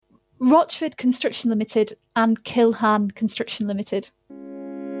Rochford Construction Limited and Kilhan Construction Limited.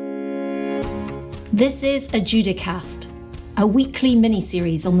 This is Adjudicast, a weekly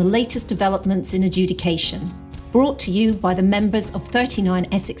mini-series on the latest developments in adjudication, brought to you by the members of 39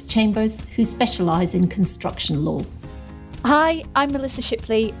 Essex Chambers who specialise in construction law. Hi, I'm Melissa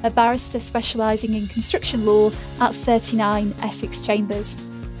Shipley, a barrister specialising in construction law at 39 Essex Chambers.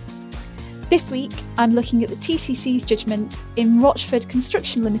 This week, I'm looking at the TCC's judgment in Rochford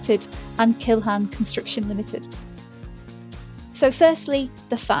Construction Limited and Kilhan Construction Limited. So firstly,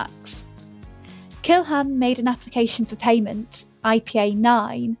 the facts. Kilhan made an application for payment, IPA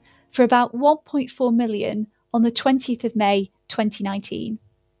 9, for about 1.4 million on the 20th of May 2019.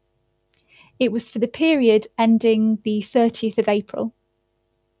 It was for the period ending the 30th of April.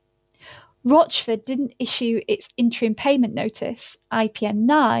 Rochford didn't issue its interim payment notice, IPN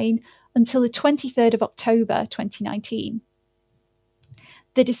 9, until the 23rd of October 2019.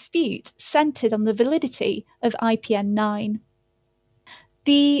 The dispute centred on the validity of IPN 9.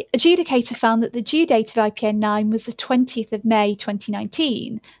 The adjudicator found that the due date of IPN 9 was the 20th of May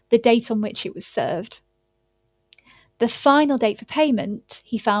 2019, the date on which it was served. The final date for payment,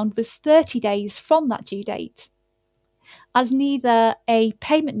 he found, was 30 days from that due date. As neither a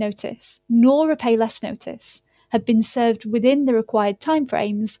payment notice nor a pay less notice had been served within the required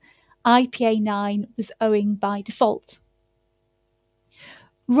timeframes, IPA 9 was owing by default.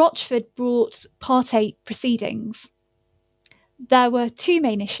 Rochford brought Part 8 proceedings. There were two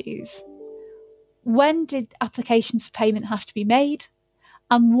main issues. When did applications for payment have to be made?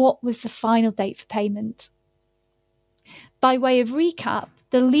 And what was the final date for payment? By way of recap,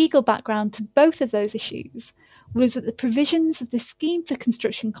 the legal background to both of those issues was that the provisions of the Scheme for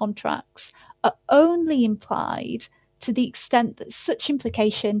Construction Contracts are only implied to the extent that such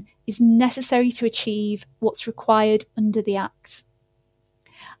implication is necessary to achieve what's required under the Act.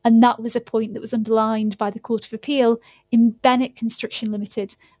 And that was a point that was underlined by the Court of Appeal in Bennett Construction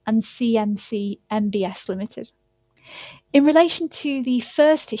Limited and CMC MBS Limited. In relation to the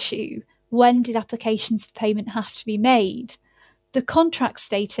first issue, when did applications for payment have to be made? The contract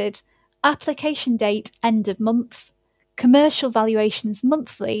stated, application date end of month, commercial valuations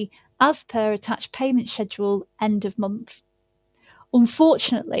monthly as per attached payment schedule end of month.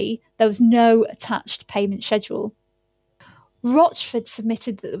 Unfortunately, there was no attached payment schedule. Rochford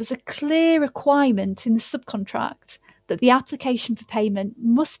submitted that there was a clear requirement in the subcontract that the application for payment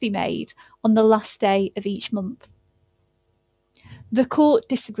must be made on the last day of each month. The court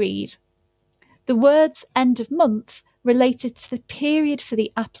disagreed. The words end of month related to the period for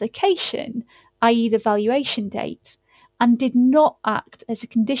the application, i.e. the valuation date, and did not act as a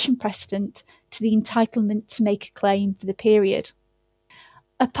condition precedent to the entitlement to make a claim for the period.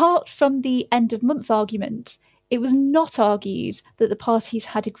 Apart from the end of month argument, it was not argued that the parties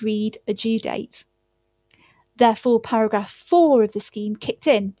had agreed a due date. Therefore, paragraph 4 of the scheme kicked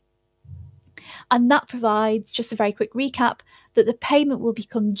in. And that provides, just a very quick recap, that the payment will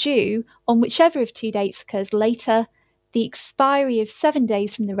become due on whichever of two dates occurs later, the expiry of 7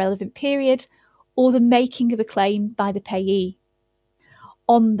 days from the relevant period, or the making of a claim by the payee.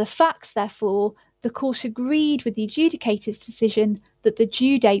 On the facts, therefore, the court agreed with the adjudicator's decision that the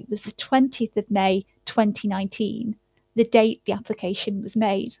due date was the 20th of May 2019, the date the application was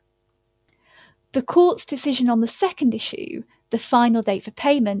made. The court's decision on the second issue, the final date for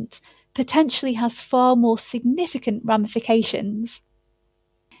payment, potentially has far more significant ramifications.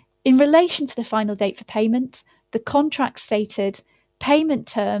 In relation to the final date for payment, the contract stated payment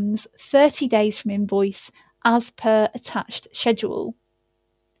terms 30 days from invoice as per attached schedule.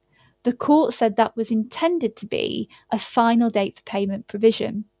 The court said that was intended to be a final date for payment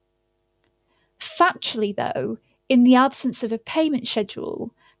provision. Factually, though, in the absence of a payment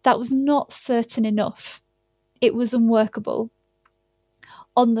schedule, that was not certain enough. It was unworkable.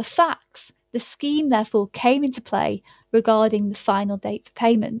 On the facts, the scheme therefore came into play regarding the final date for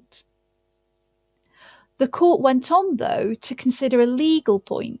payment. The court went on, though, to consider a legal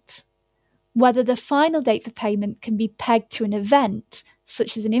point, whether the final date for payment can be pegged to an event,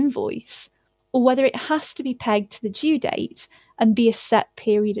 such as an invoice, or whether it has to be pegged to the due date and be a set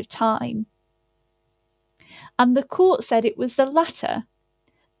period of time. And the court said it was the latter.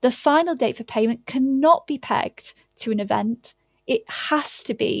 The final date for payment cannot be pegged to an event. It has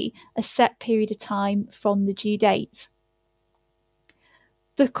to be a set period of time from the due date.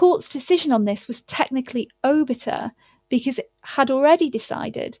 The court's decision on this was technically obiter because it had already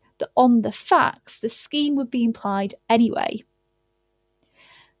decided that on the facts the scheme would be implied anyway.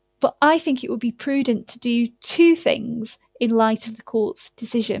 But I think it would be prudent to do two things in light of the court's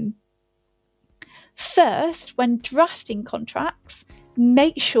decision. First, when drafting contracts,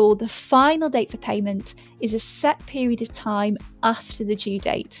 make sure the final date for payment is a set period of time after the due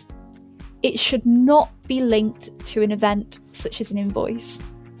date. It should not be linked to an event such as an invoice.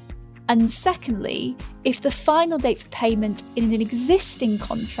 And secondly, if the final date for payment in an existing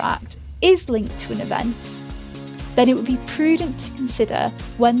contract is linked to an event, then it would be prudent to consider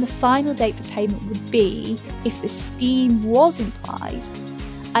when the final date for payment would be if the scheme was implied,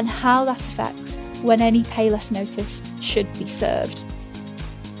 and how that affects when any payless notice should be served.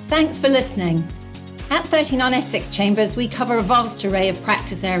 Thanks for listening. At 39 Essex Chambers, we cover a vast array of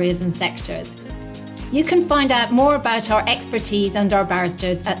practice areas and sectors. You can find out more about our expertise and our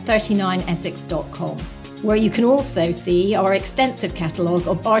barristers at 39essex.com, where you can also see our extensive catalogue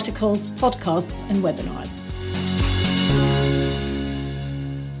of articles, podcasts and webinars.